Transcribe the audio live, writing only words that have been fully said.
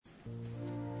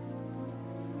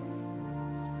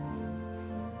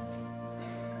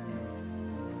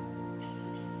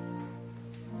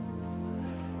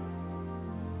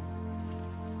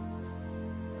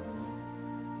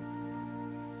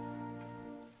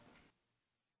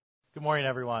Good morning,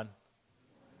 everyone.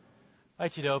 I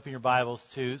invite you to open your Bibles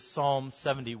to Psalm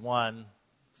 71.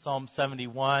 Psalm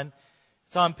 71.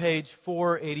 It's on page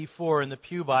 484 in the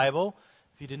Pew Bible,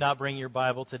 if you did not bring your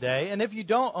Bible today. And if you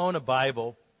don't own a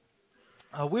Bible,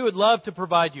 we would love to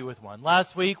provide you with one.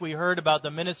 Last week we heard about the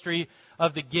ministry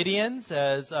of the Gideons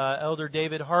as Elder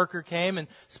David Harker came and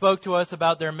spoke to us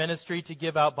about their ministry to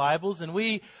give out Bibles. And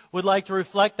we would like to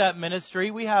reflect that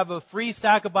ministry. We have a free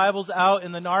stack of Bibles out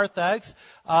in the narthex.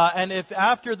 And if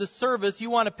after the service you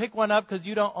want to pick one up because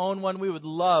you don't own one, we would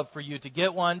love for you to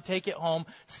get one, take it home,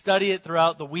 study it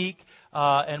throughout the week,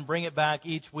 and bring it back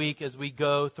each week as we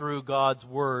go through God's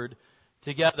Word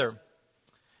together.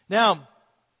 Now,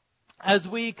 as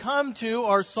we come to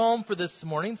our psalm for this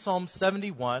morning, Psalm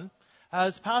 71,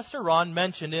 as Pastor Ron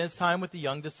mentioned in his time with the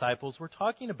young disciples, we're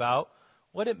talking about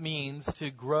what it means to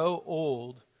grow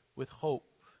old with hope.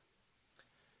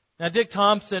 Now, Dick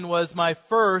Thomson was my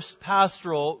first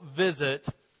pastoral visit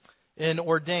in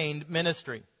ordained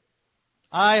ministry.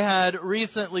 I had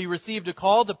recently received a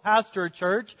call to pastor a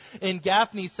church in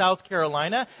Gaffney, South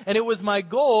Carolina, and it was my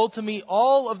goal to meet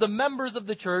all of the members of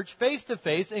the church face to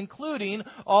face, including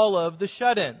all of the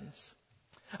shut-ins.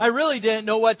 I really didn't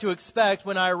know what to expect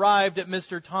when I arrived at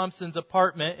Mr. Thompson's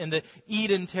apartment in the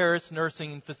Eden Terrace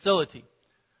nursing facility.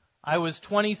 I was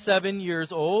 27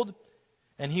 years old,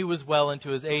 and he was well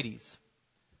into his 80s.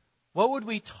 What would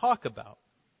we talk about?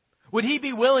 Would he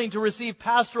be willing to receive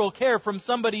pastoral care from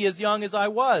somebody as young as I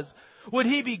was? Would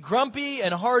he be grumpy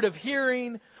and hard of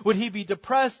hearing? Would he be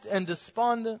depressed and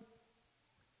despondent?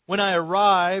 When I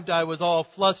arrived, I was all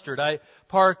flustered. I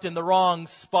parked in the wrong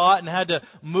spot and had to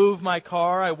move my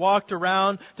car. I walked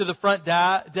around to the front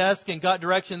desk and got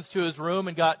directions to his room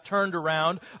and got turned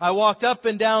around. I walked up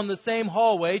and down the same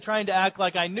hallway trying to act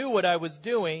like I knew what I was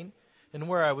doing and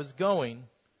where I was going.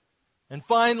 And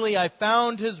finally, I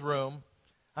found his room.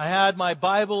 I had my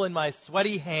Bible in my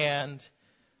sweaty hand.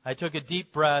 I took a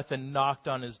deep breath and knocked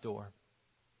on his door.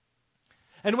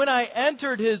 And when I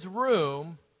entered his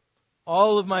room,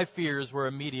 all of my fears were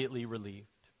immediately relieved.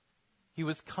 He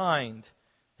was kind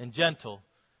and gentle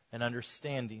and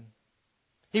understanding.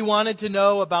 He wanted to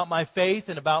know about my faith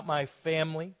and about my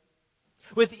family.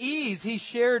 With ease, he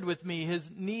shared with me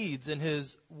his needs and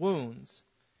his wounds.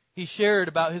 He shared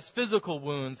about his physical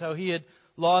wounds, how he had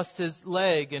lost his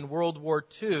leg in World War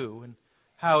II and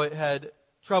how it had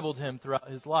troubled him throughout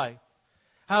his life.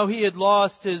 How he had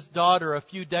lost his daughter a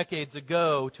few decades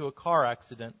ago to a car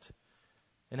accident.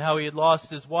 And how he had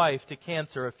lost his wife to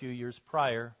cancer a few years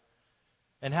prior.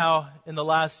 And how in the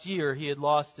last year he had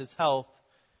lost his health,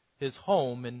 his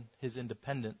home, and his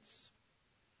independence.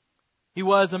 He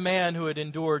was a man who had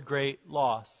endured great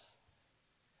loss.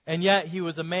 And yet he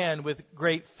was a man with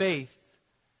great faith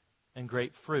and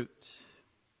great fruit.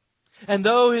 And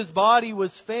though his body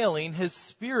was failing, his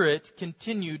spirit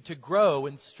continued to grow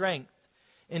in strength,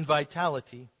 in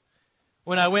vitality.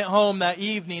 When I went home that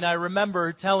evening, I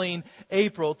remember telling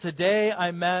April, today I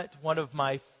met one of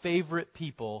my favorite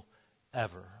people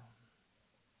ever.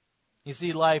 You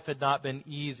see, life had not been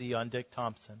easy on Dick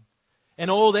Thomson. And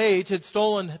old age had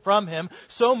stolen from him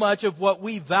so much of what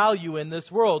we value in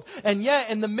this world. And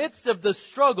yet, in the midst of the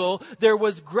struggle, there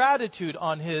was gratitude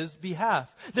on his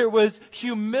behalf. There was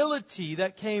humility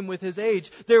that came with his age.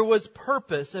 There was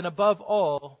purpose, and above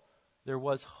all, there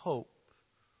was hope.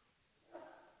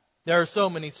 There are so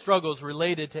many struggles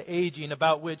related to aging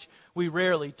about which we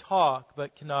rarely talk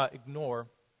but cannot ignore.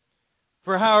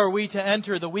 For how are we to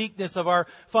enter the weakness of our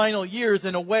final years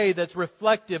in a way that's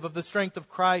reflective of the strength of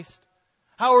Christ?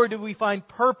 How do we find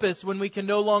purpose when we can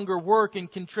no longer work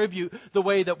and contribute the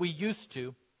way that we used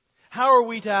to? How are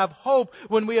we to have hope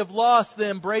when we have lost the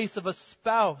embrace of a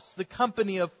spouse, the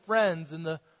company of friends, and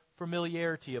the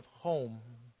familiarity of home?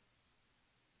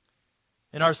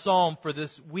 In our psalm for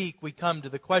this week, we come to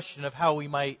the question of how we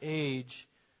might age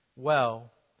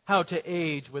well, how to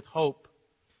age with hope.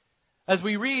 As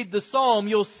we read the psalm,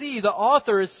 you'll see the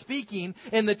author is speaking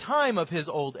in the time of his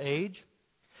old age.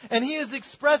 And he is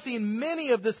expressing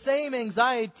many of the same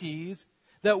anxieties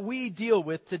that we deal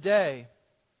with today.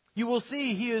 You will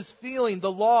see he is feeling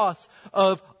the loss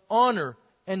of honor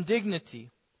and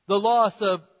dignity, the loss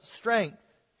of strength.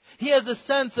 He has a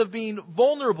sense of being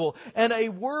vulnerable and a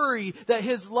worry that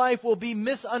his life will be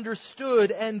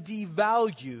misunderstood and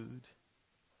devalued.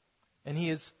 And he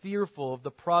is fearful of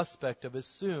the prospect of his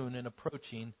soon and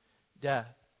approaching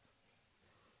death.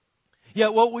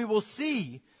 Yet what we will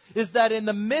see is that in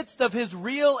the midst of his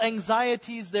real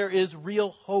anxieties, there is real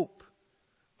hope.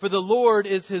 For the Lord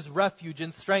is his refuge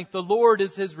and strength. The Lord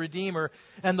is his redeemer,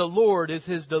 and the Lord is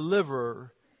his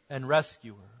deliverer and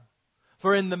rescuer.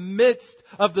 For in the midst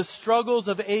of the struggles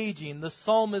of aging, the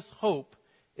psalmist's hope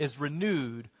is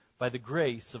renewed by the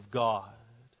grace of God.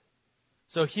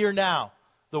 So hear now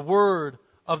the word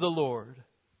of the Lord.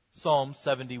 Psalm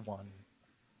 71.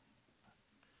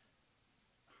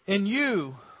 In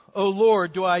you, O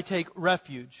Lord, do I take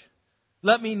refuge.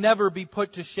 Let me never be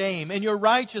put to shame. In your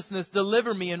righteousness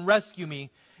deliver me and rescue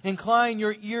me. Incline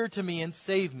your ear to me and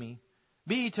save me.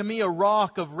 Be to me a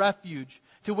rock of refuge,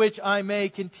 to which I may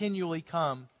continually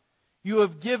come. You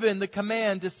have given the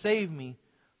command to save me,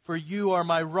 for you are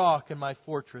my rock and my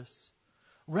fortress.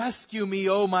 Rescue me,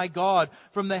 O my God,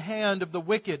 from the hand of the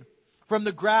wicked, from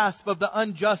the grasp of the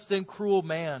unjust and cruel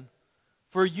man.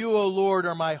 For you, O Lord,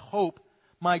 are my hope,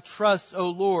 my trust, O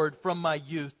Lord, from my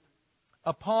youth.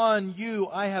 Upon you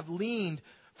I have leaned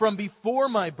from before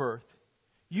my birth.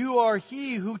 You are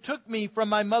He who took me from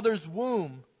my mother's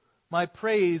womb. My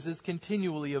praise is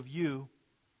continually of you.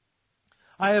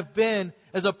 I have been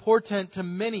as a portent to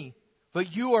many,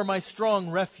 but you are my strong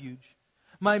refuge.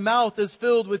 My mouth is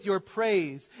filled with your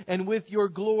praise and with your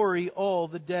glory all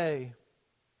the day.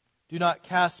 Do not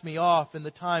cast me off in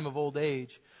the time of old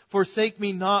age. Forsake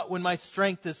me not when my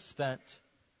strength is spent.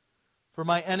 For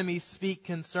my enemies speak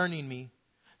concerning me.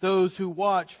 Those who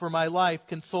watch for my life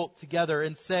consult together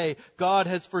and say, God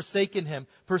has forsaken him.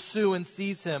 Pursue and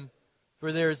seize him,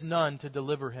 for there is none to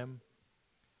deliver him.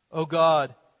 O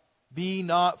God, be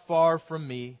not far from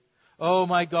me. O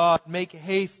my God, make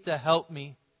haste to help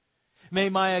me. May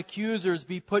my accusers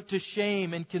be put to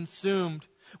shame and consumed.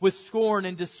 With scorn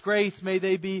and disgrace may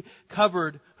they be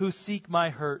covered who seek my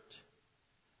hurt.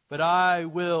 But I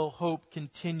will hope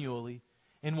continually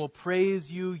and will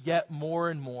praise you yet more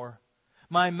and more.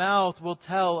 My mouth will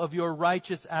tell of your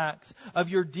righteous acts, of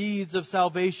your deeds of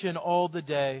salvation all the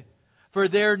day. For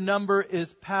their number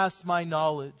is past my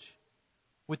knowledge.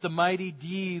 With the mighty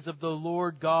deeds of the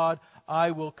Lord God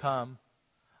I will come.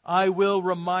 I will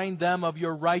remind them of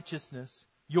your righteousness,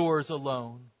 yours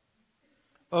alone.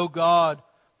 O God,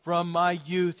 from my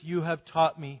youth you have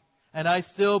taught me, and I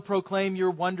still proclaim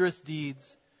your wondrous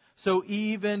deeds. So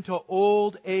even to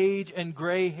old age and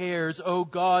gray hairs, O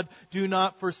God, do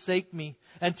not forsake me,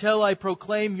 until I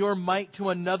proclaim your might to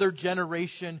another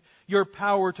generation, your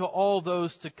power to all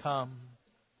those to come.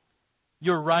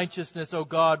 Your righteousness, O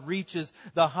God, reaches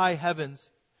the high heavens.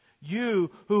 You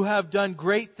who have done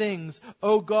great things,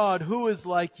 O God, who is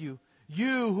like you?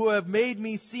 You who have made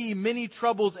me see many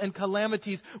troubles and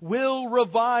calamities will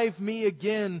revive me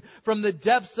again. From the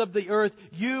depths of the earth,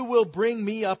 you will bring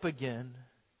me up again.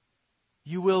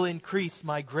 You will increase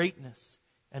my greatness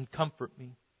and comfort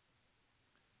me.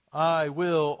 I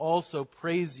will also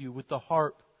praise you with the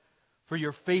harp for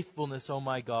your faithfulness, O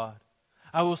my God.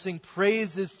 I will sing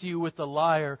praises to you with the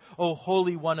lyre, O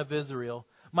Holy One of Israel.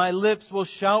 My lips will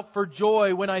shout for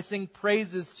joy when I sing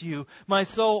praises to you, my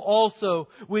soul also,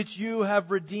 which you have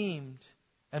redeemed.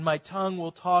 And my tongue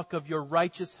will talk of your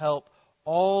righteous help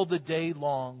all the day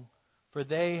long, for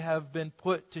they have been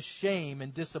put to shame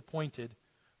and disappointed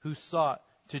who sought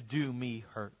to do me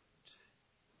hurt.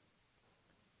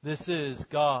 This is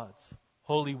God's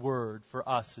holy word for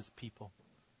us, His people.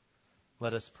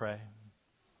 Let us pray.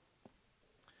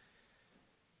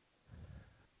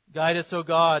 Guide us, O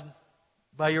God,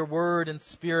 by your word and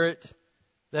spirit,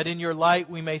 that in your light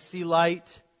we may see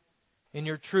light, in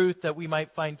your truth that we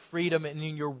might find freedom, and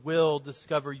in your will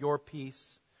discover your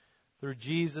peace. Through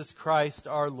Jesus Christ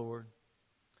our Lord.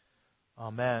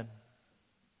 Amen.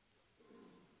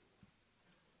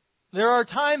 There are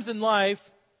times in life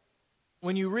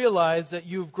when you realize that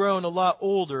you've grown a lot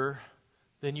older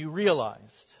than you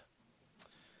realized.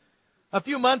 A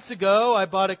few months ago, I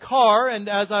bought a car, and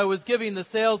as I was giving the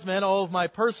salesman all of my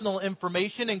personal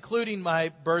information, including my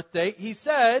birth date, he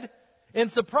said, in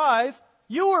surprise,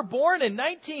 "You were born in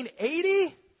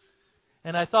 1980?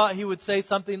 And I thought he would say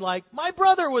something like, "My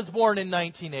brother was born in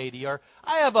 1980, or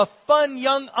I have a fun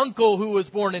young uncle who was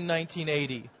born in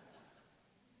 1980.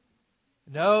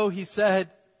 No, he said,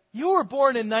 "You were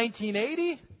born in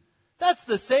 1980? That's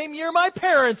the same year my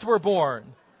parents were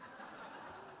born."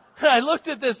 I looked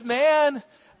at this man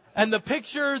and the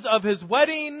pictures of his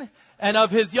wedding and of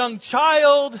his young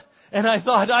child, and I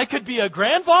thought I could be a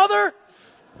grandfather?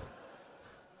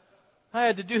 I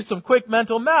had to do some quick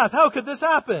mental math. How could this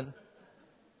happen?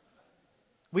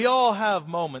 We all have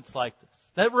moments like this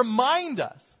that remind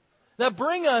us, that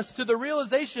bring us to the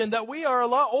realization that we are a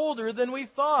lot older than we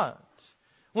thought.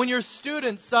 When your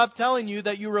students stop telling you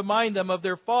that you remind them of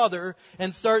their father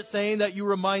and start saying that you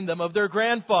remind them of their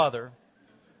grandfather.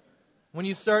 When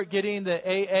you start getting the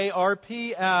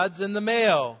AARP ads in the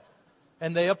mail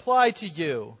and they apply to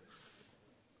you.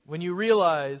 When you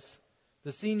realize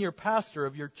The senior pastor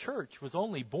of your church was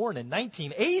only born in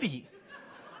 1980.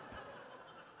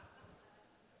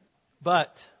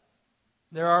 But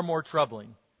there are more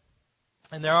troubling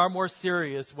and there are more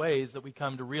serious ways that we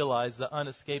come to realize the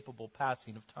unescapable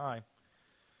passing of time.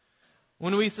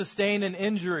 When we sustain an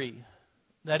injury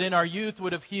that in our youth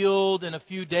would have healed in a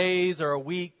few days or a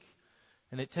week,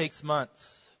 and it takes months.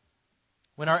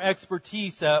 When our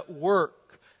expertise at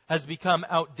work has become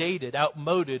outdated,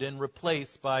 outmoded, and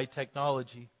replaced by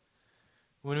technology.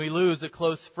 When we lose a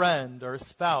close friend or a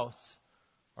spouse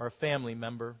or a family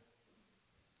member.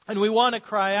 And we want to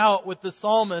cry out with the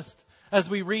psalmist as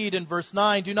we read in verse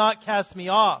 9, "Do not cast me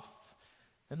off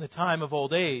in the time of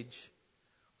old age.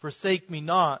 Forsake me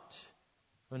not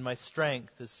when my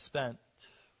strength is spent."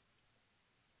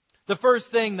 The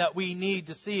first thing that we need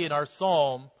to see in our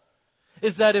psalm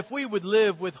is that if we would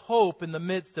live with hope in the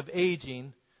midst of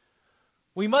aging,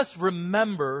 we must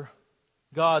remember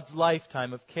God's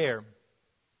lifetime of care.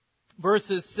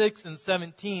 Verses 6 and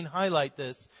 17 highlight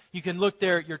this. You can look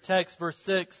there at your text, verse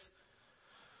 6.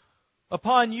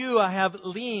 "Upon you I have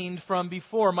leaned from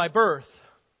before my birth.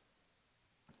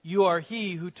 You are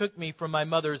He who took me from my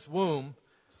mother's womb.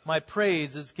 My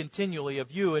praise is continually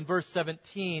of you." In verse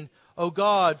 17, "O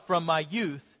God, from my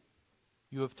youth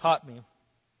you have taught me."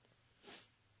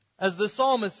 As the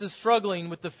psalmist is struggling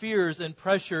with the fears and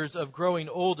pressures of growing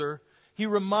older, he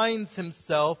reminds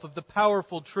himself of the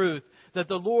powerful truth that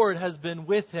the Lord has been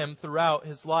with him throughout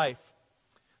his life.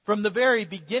 From the very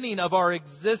beginning of our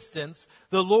existence,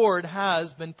 the Lord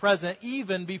has been present.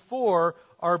 Even before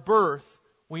our birth,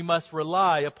 we must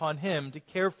rely upon Him to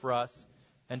care for us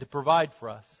and to provide for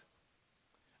us.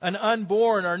 An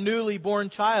unborn or newly born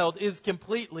child is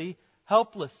completely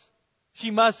helpless.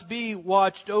 She must be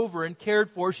watched over and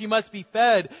cared for. She must be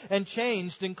fed and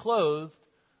changed and clothed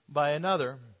by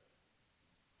another.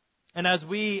 And as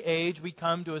we age, we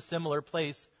come to a similar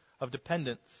place of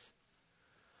dependence.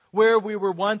 Where we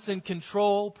were once in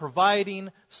control,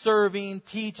 providing, serving,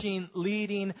 teaching,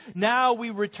 leading, now we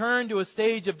return to a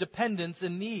stage of dependence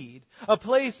and need. A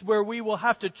place where we will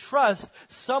have to trust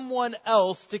someone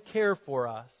else to care for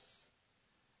us.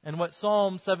 And what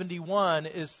Psalm 71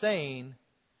 is saying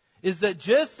is that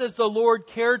just as the Lord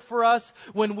cared for us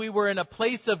when we were in a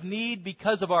place of need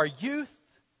because of our youth,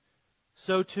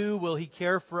 so too will He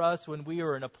care for us when we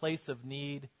are in a place of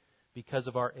need because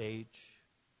of our age.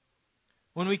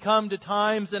 When we come to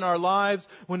times in our lives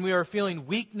when we are feeling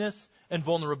weakness and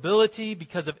vulnerability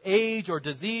because of age or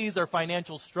disease or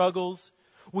financial struggles,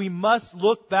 we must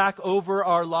look back over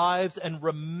our lives and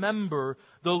remember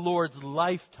the Lord's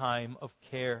lifetime of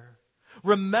care.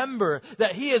 Remember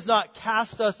that He has not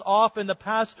cast us off in the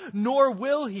past, nor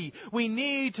will He. We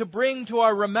need to bring to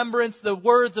our remembrance the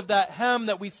words of that hymn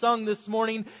that we sung this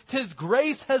morning. "'Tis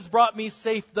grace has brought me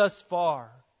safe thus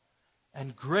far,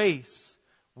 and grace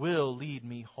will lead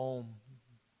me home."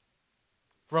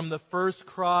 From the first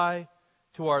cry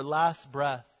to our last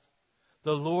breath,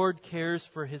 the Lord cares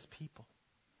for His people.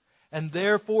 And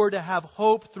therefore, to have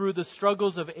hope through the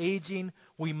struggles of aging,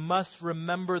 we must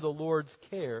remember the Lord's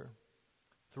care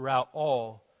throughout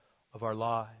all of our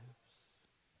lives.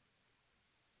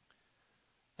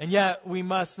 And yet, we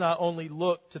must not only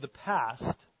look to the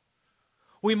past,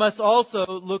 we must also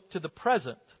look to the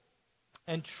present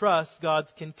and trust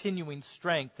God's continuing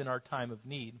strength in our time of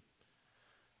need.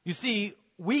 You see,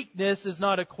 weakness is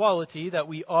not a quality that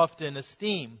we often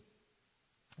esteem.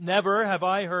 Never have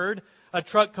I heard a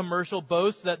truck commercial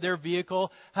boast that their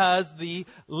vehicle has the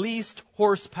least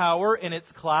horsepower in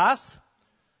its class.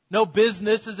 No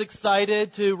business is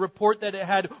excited to report that it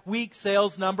had weak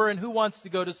sales number, and who wants to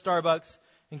go to Starbucks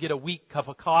and get a weak cup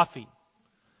of coffee?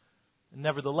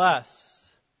 Nevertheless,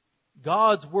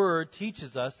 God's Word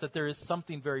teaches us that there is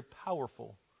something very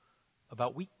powerful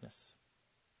about weakness.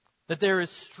 That there is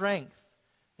strength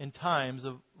in times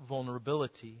of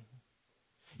vulnerability.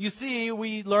 You see,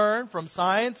 we learn from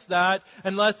science that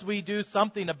unless we do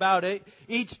something about it,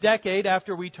 each decade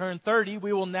after we turn 30,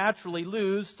 we will naturally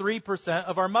lose 3%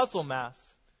 of our muscle mass.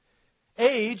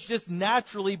 Age just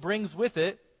naturally brings with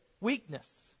it weakness.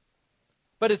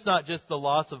 But it's not just the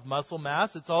loss of muscle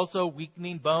mass, it's also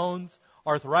weakening bones,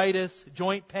 arthritis,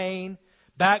 joint pain,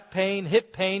 back pain,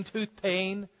 hip pain, tooth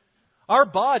pain. Our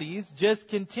bodies just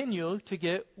continue to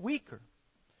get weaker.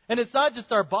 And it's not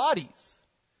just our bodies,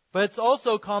 but it's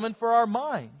also common for our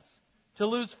minds to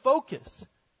lose focus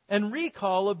and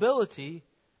recall ability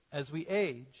as we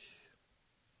age.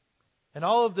 And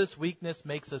all of this weakness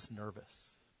makes us nervous.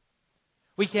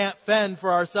 We can't fend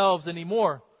for ourselves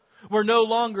anymore. We're no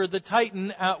longer the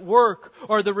titan at work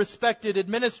or the respected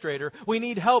administrator. We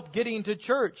need help getting to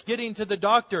church, getting to the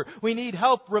doctor. We need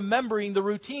help remembering the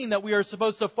routine that we are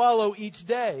supposed to follow each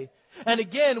day. And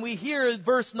again, we hear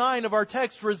verse 9 of our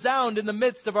text resound in the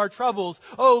midst of our troubles.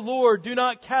 "O Lord, do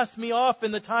not cast me off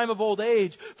in the time of old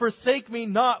age. Forsake me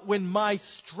not when my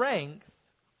strength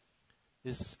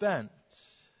is spent."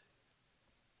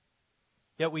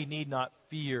 Yet we need not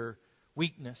fear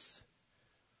weakness.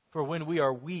 For when we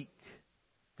are weak,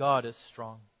 God is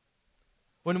strong.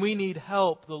 When we need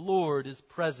help, the Lord is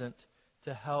present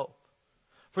to help.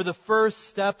 For the first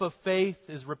step of faith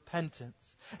is repentance.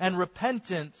 And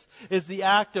repentance is the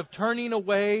act of turning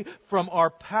away from our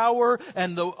power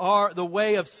and the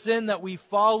way of sin that we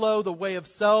follow, the way of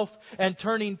self, and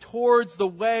turning towards the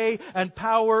way and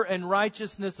power and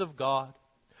righteousness of God.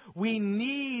 We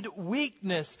need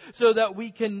weakness so that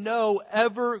we can know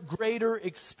ever greater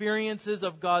experiences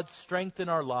of God's strength in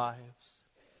our lives.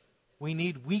 We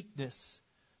need weakness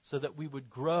so that we would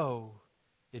grow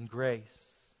in grace.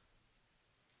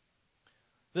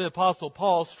 The Apostle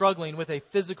Paul, struggling with a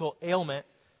physical ailment,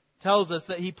 tells us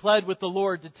that he pled with the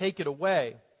Lord to take it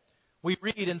away. We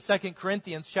read in 2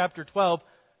 Corinthians chapter 12,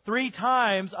 3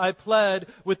 times I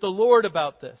pled with the Lord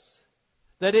about this,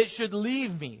 that it should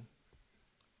leave me.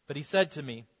 But he said to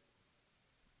me,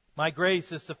 "My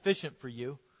grace is sufficient for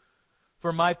you,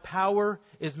 for my power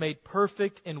is made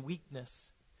perfect in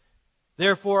weakness.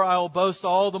 Therefore I will boast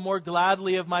all the more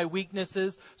gladly of my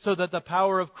weaknesses, so that the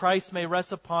power of Christ may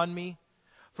rest upon me.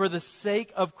 For the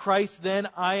sake of Christ, then,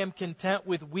 I am content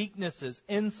with weaknesses,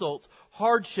 insults,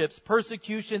 hardships,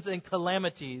 persecutions, and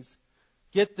calamities."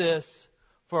 Get this,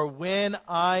 "for when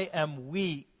I am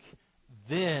weak,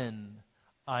 then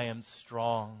I am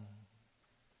strong."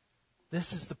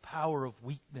 This is the power of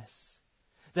weakness.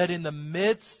 That in the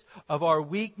midst of our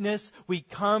weakness, we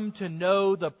come to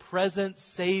know the present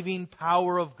saving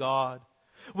power of God.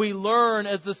 We learn,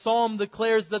 as the psalm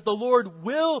declares, that the Lord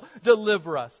will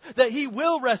deliver us, that He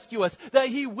will rescue us, that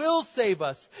He will save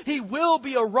us. He will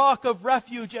be a rock of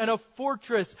refuge and a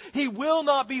fortress. He will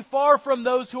not be far from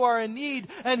those who are in need,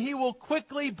 and He will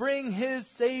quickly bring His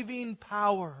saving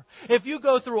power. If you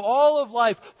go through all of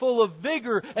life full of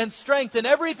vigor and strength and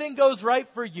everything goes right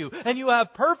for you, and you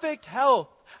have perfect health,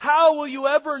 how will you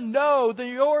ever know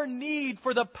your need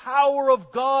for the power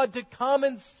of God to come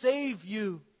and save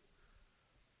you?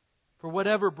 For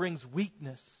whatever brings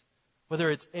weakness,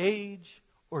 whether it's age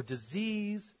or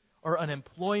disease or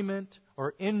unemployment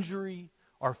or injury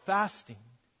or fasting,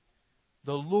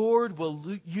 the Lord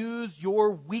will use your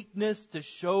weakness to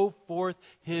show forth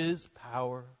His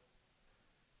power.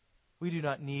 We do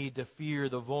not need to fear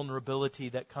the vulnerability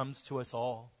that comes to us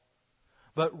all,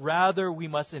 but rather we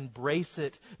must embrace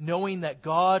it, knowing that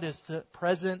God is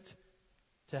present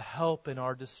to help in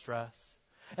our distress.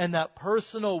 And that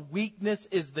personal weakness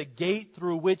is the gate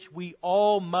through which we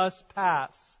all must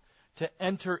pass to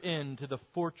enter into the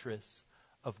fortress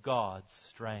of God's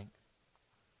strength.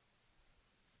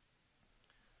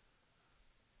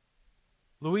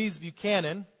 Louise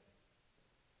Buchanan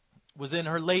was in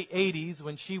her late 80s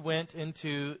when she went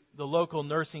into the local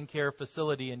nursing care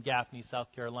facility in Gaffney,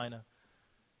 South Carolina.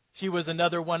 She was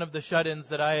another one of the shut-ins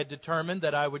that I had determined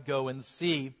that I would go and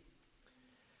see.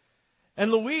 And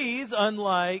Louise,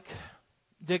 unlike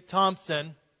Dick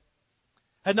Thomson,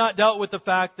 had not dealt with the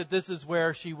fact that this is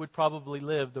where she would probably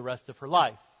live the rest of her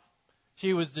life.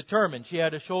 She was determined. She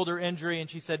had a shoulder injury and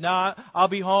she said, "Nah, I'll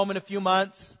be home in a few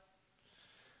months."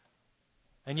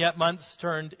 And yet months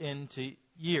turned into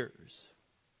years.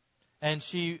 And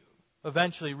she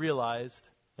eventually realized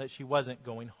that she wasn't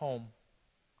going home.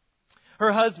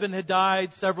 Her husband had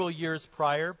died several years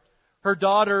prior. Her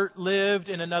daughter lived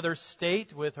in another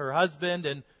state with her husband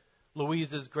and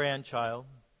Louise's grandchild.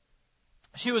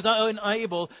 She was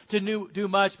unable to do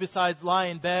much besides lie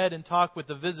in bed and talk with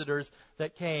the visitors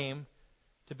that came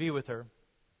to be with her.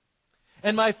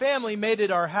 And my family made it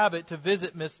our habit to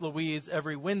visit Miss Louise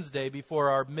every Wednesday before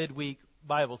our midweek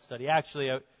Bible study.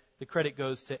 Actually, the credit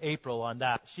goes to April on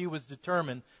that. She was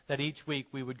determined that each week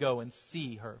we would go and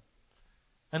see her.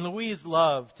 And Louise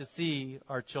loved to see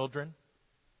our children.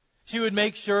 She would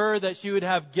make sure that she would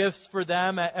have gifts for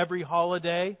them at every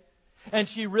holiday. And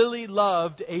she really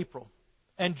loved April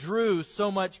and drew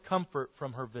so much comfort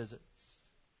from her visits.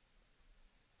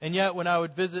 And yet when I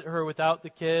would visit her without the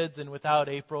kids and without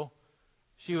April,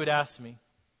 she would ask me,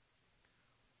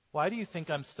 "Why do you think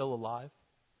I'm still alive?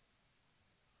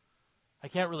 I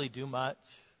can't really do much.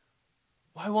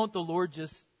 Why won't the Lord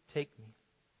just take me?"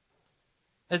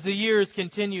 As the years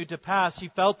continued to pass, she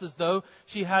felt as though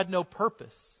she had no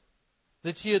purpose,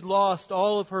 that she had lost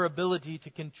all of her ability to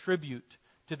contribute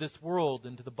to this world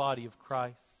and to the body of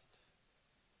Christ.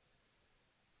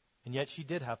 And yet she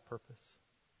did have purpose.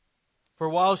 For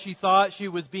while she thought she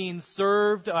was being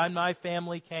served and my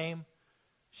family came,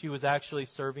 she was actually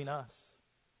serving us.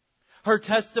 Her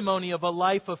testimony of a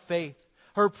life of faith,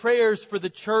 her prayers for the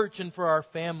church and for our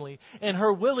family, and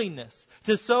her willingness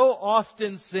to so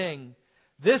often sing,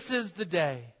 "This is the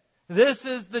day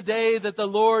that the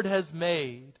Lord has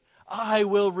made. I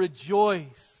will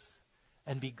rejoice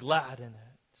and be glad in it."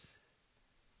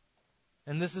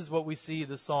 And this is what we see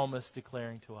the psalmist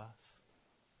declaring to us.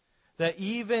 That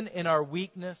even in our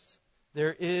weakness,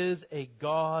 there is a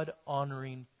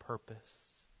God-honoring purpose.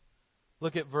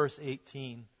 Look at verse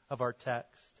 18 of our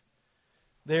text.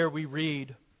 There we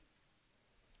read,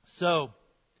 "So,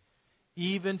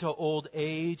 even to old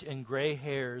age and gray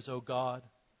hairs, O God,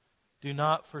 do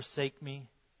not forsake me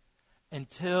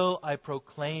until I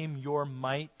proclaim your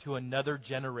might to another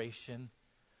generation,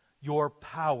 your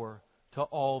power to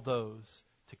all those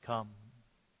to come."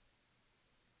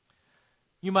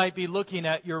 You might be looking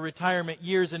at your retirement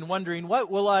years and wondering, what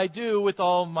will I do with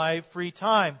all my free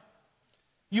time?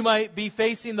 You might be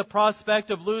facing the prospect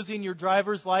of losing your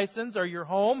driver's license or your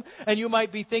home, and you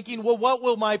might be thinking, well, what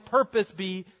will my purpose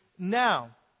be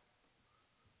now?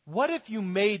 What if you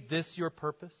made this your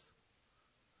purpose?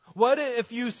 What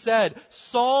if you said,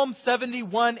 Psalm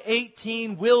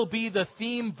 71:18 will be the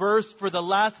theme verse for the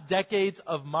last decades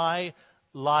of my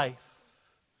life?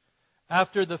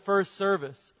 After the first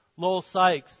service, Lowell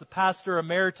Sykes, the pastor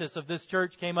emeritus of this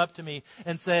church, came up to me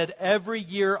and said, every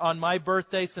year on my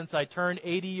birthday since I turned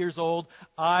 80 years old,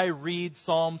 I read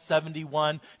Psalm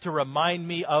 71 to remind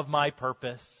me of my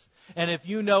purpose. And if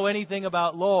you know anything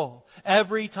about Lowell,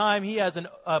 every time he has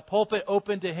a pulpit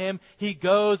open to him, he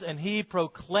goes and he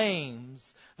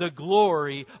proclaims the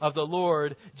glory of the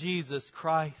Lord Jesus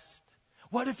Christ.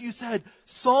 What if you said,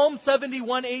 Psalm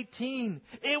 71:18,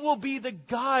 it will be the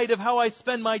guide of how I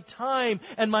spend my time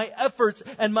and my efforts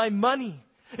and my money.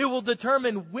 It will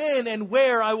determine when and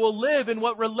where I will live and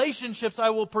what relationships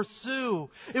I will pursue.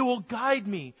 It will guide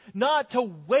me not to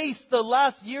waste the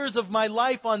last years of my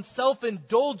life on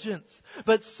self-indulgence,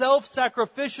 but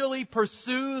self-sacrificially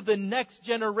pursue the next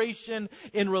generation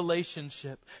in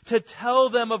relationship, to tell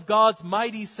them of God's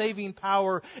mighty saving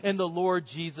power in the Lord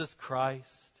Jesus Christ.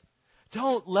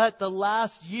 Don't let the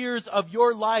last years of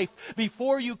your life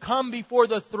before you come before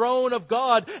the throne of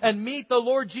God and meet the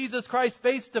Lord Jesus Christ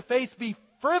face to face be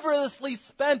frivolously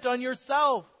spent on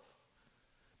yourself.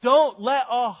 Don't let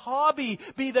a hobby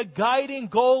be the guiding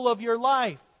goal of your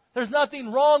life. There's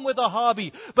nothing wrong with a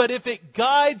hobby, but if it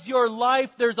guides your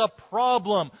life, there's a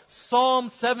problem. Psalm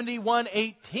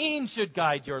 71:18 should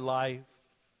guide your life.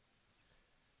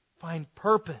 Find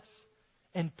purpose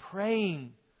in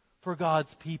praying for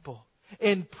God's people,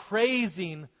 in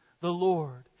praising the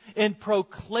Lord, in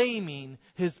proclaiming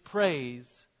His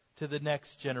praise to the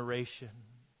next generation.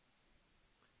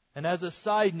 And as a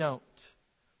side note,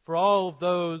 for all of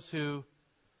those who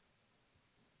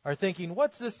are thinking,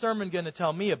 what's this sermon going to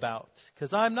tell me about?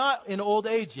 Because I'm not in old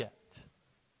age yet.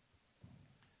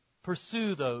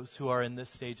 Pursue those who are in this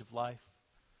stage of life.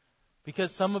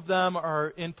 Because some of them are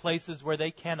in places where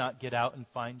they cannot get out and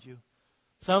find you.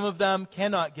 Some of them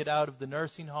cannot get out of the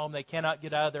nursing home. They cannot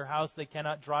get out of their house. They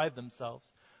cannot drive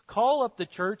themselves. Call up the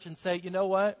church and say, you know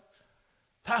what?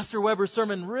 Pastor Weber's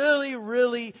sermon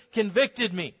really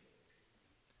convicted me.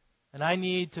 And I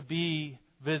need to be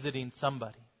visiting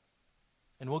somebody.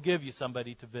 And we'll give you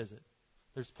somebody to visit.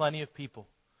 There's plenty of people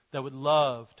that would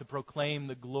love to proclaim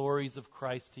the glories of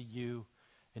Christ to you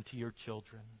and to your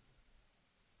children.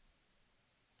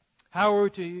 How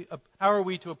are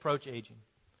we to approach aging?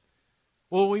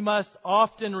 Well, we must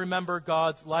often remember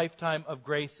God's lifetime of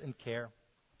grace and care.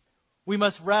 We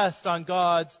must rest on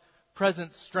God's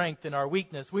present strength in our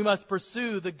weakness. We must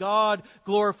pursue the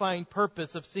God-glorifying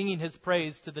purpose of singing His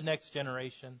praise to the next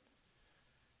generation.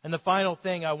 And the final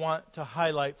thing I want to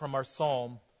highlight from our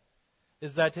psalm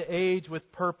is that to age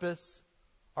with purpose,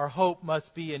 our hope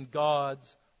must be in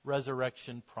God's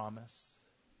resurrection promise.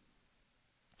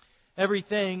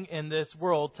 Everything in this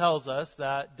world tells us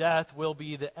that death will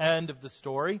be the end of the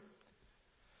story.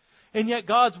 And yet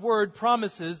God's Word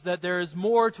promises that there is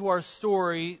more to our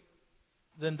story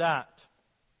than that.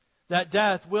 That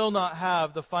death will not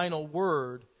have the final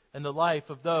word in the life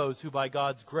of those who by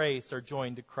God's grace are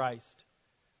joined to Christ.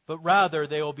 But rather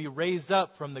they will be raised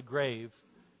up from the grave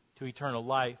to eternal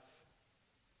life.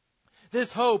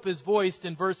 This hope is voiced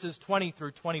in verses 20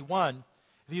 through 21.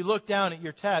 If you look down at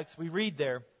your text, we read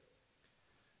there,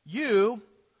 "You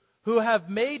who have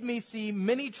made me see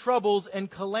many troubles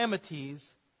and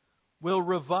calamities will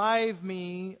revive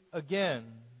me again.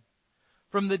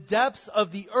 From the depths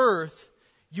of the earth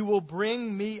you will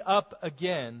bring me up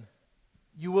again.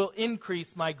 You will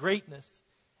increase my greatness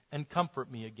and comfort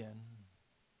me again.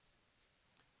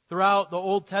 Throughout the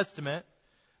Old Testament,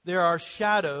 there are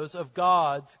shadows of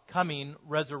God's coming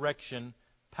resurrection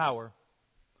power.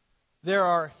 There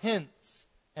are hints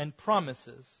and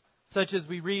promises, such as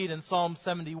we read in Psalm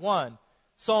 71,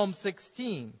 Psalm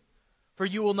 16, "For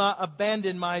you will not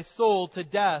abandon my soul to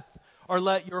death, or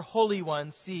let your Holy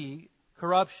One see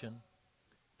corruption."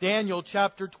 Daniel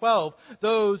chapter 12,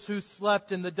 "Those who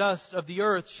slept in the dust of the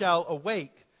earth shall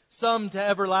awake, some to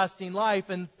everlasting life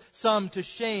and some to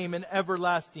shame and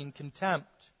everlasting contempt."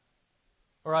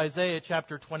 Or Isaiah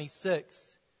chapter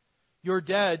 26, "Your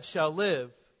dead shall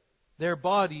live, their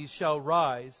bodies shall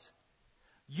rise.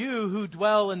 You who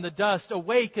dwell in the dust,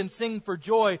 awake and sing for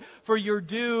joy, for your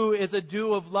dew is a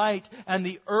dew of light, and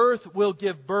the earth will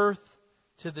give birth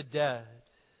to the dead."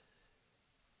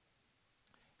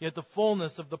 Yet the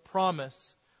fullness of the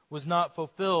promise was not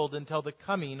fulfilled until the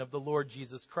coming of the Lord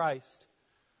Jesus Christ.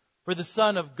 For the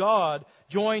Son of God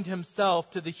joined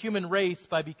himself to the human race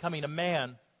by becoming a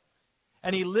man.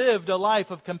 And he lived a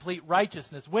life of complete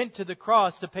righteousness, went to the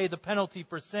cross to pay the penalty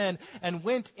for sin, and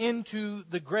went into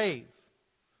the grave.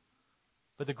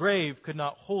 But the grave could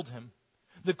not hold him.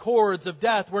 The cords of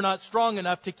death were not strong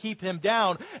enough to keep him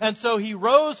down. And so he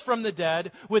rose from the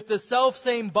dead with the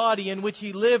selfsame body in which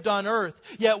he lived on earth,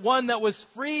 yet one that was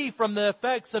free from the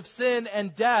effects of sin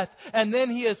and death. And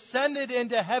then he ascended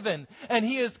into heaven. And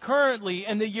he is currently,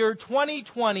 in the year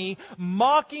 2020,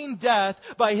 mocking death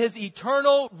by his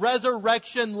eternal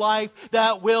resurrection life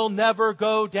that will never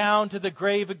go down to the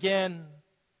grave again.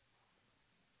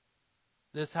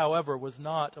 This, however, was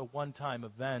not a one-time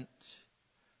event,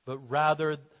 but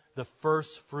rather the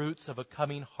first fruits of a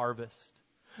coming harvest.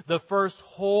 The first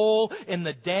hole in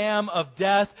the dam of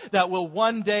death that will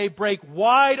one day break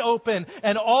wide open,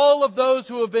 and all of those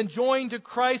who have been joined to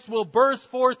Christ will burst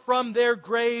forth from their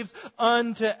graves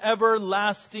unto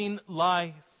everlasting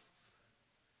life.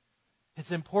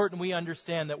 It's important we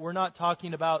understand that we're not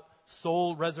talking about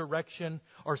soul resurrection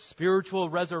or spiritual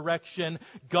resurrection.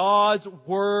 God's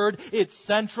Word, its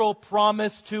central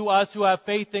promise to us who have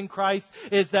faith in Christ,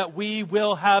 is that we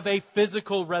will have a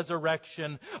physical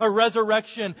resurrection. A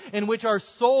resurrection in which our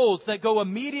souls that go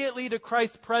immediately to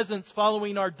Christ's presence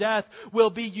following our death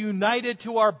will be united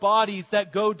to our bodies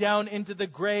that go down into the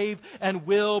grave and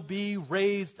will be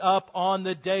raised up on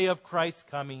the day of Christ's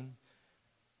coming.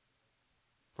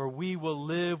 For we will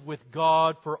live with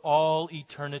God for all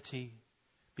eternity,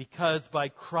 because by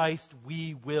Christ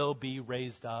we will be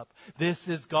raised up. This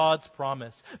is God's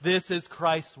promise. This is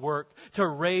Christ's work, to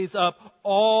raise up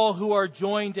all who are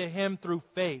joined to Him through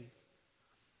faith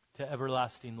to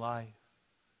everlasting life.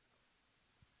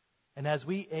 And as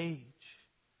we age,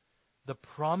 the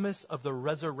promise of the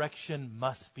resurrection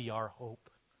must be our hope.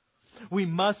 We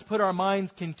must put our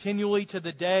minds continually to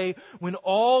the day when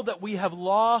all that we have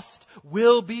lost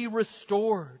will be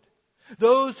restored.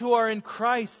 Those who are in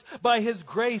Christ, by His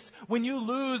grace, when you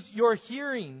lose your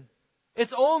hearing,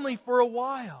 it's only for a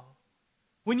while.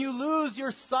 When you lose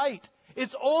your sight,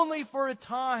 it's only for a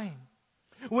time.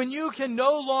 When you can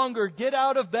no longer get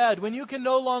out of bed, when you can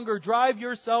no longer drive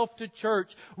yourself to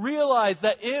church, realize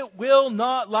that it will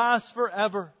not last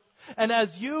forever. And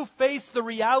as you face the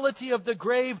reality of the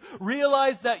grave,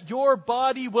 realize that your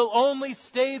body will only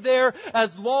stay there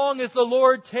as long as the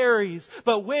Lord tarries.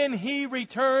 But when He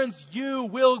returns, you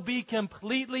will be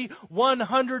completely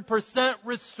 100%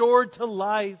 restored to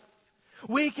life.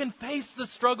 We can face the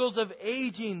struggles of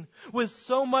aging with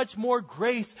so much more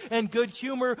grace and good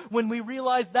humor when we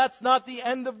realize that's not the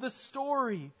end of the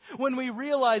story. When we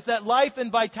realize that life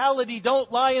and vitality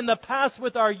don't lie in the past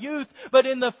with our youth, but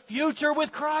in the future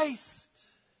with Christ.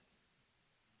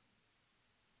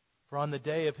 For on the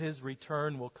day of His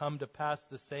return will come to pass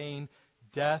the saying,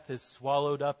 "Death is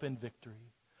swallowed up in victory."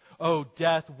 O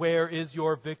death, where is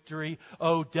your victory?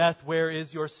 O death, where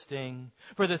is your sting?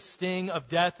 For the sting of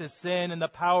death is sin, and the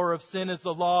power of sin is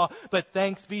the law. But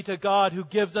thanks be to God who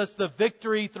gives us the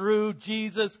victory through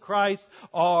Jesus Christ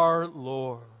our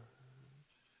Lord.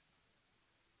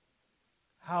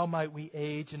 How might we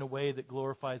age in a way that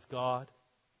glorifies God?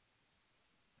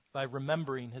 By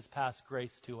remembering His past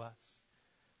grace to us.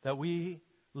 That we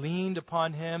leaned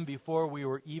upon Him before we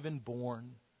were even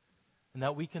born. And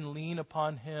that we can lean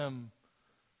upon Him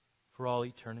for all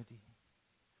eternity.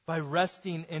 By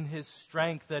resting in His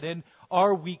strength, that in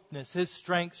our weakness, His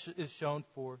strength is shown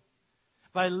forth.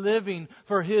 By living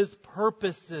for His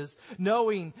purposes,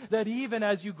 knowing that even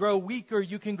as you grow weaker,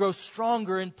 you can grow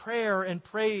stronger in prayer and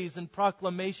praise and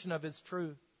proclamation of His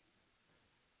truth.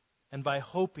 And by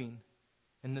hoping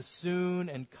in the soon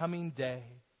and coming day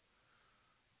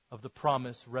of the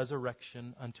promised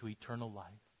resurrection unto eternal life.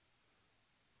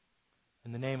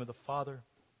 In the name of the Father,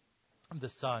 of the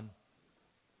Son,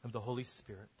 of the Holy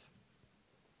Spirit.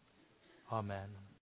 Amen.